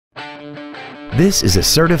This is a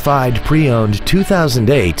certified pre-owned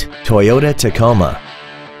 2008 Toyota Tacoma.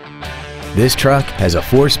 This truck has a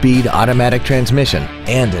 4-speed automatic transmission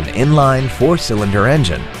and an inline 4-cylinder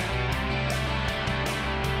engine.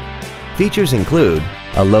 Features include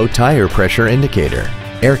a low tire pressure indicator,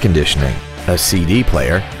 air conditioning, a CD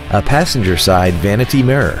player, a passenger side vanity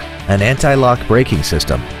mirror, an anti-lock braking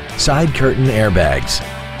system, side curtain airbags,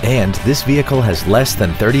 and this vehicle has less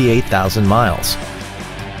than 38,000 miles.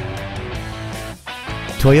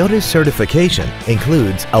 Toyota's certification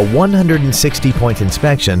includes a 160-point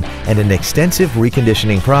inspection and an extensive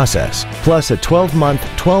reconditioning process, plus a 12-month,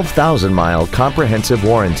 12,000-mile comprehensive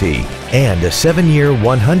warranty and a 7-year,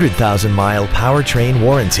 100,000-mile powertrain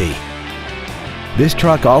warranty. This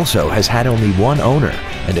truck also has had only one owner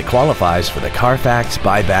and it qualifies for the Carfax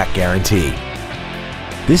buyback guarantee.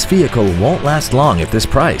 This vehicle won't last long at this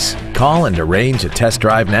price. Call and arrange a test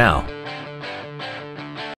drive now.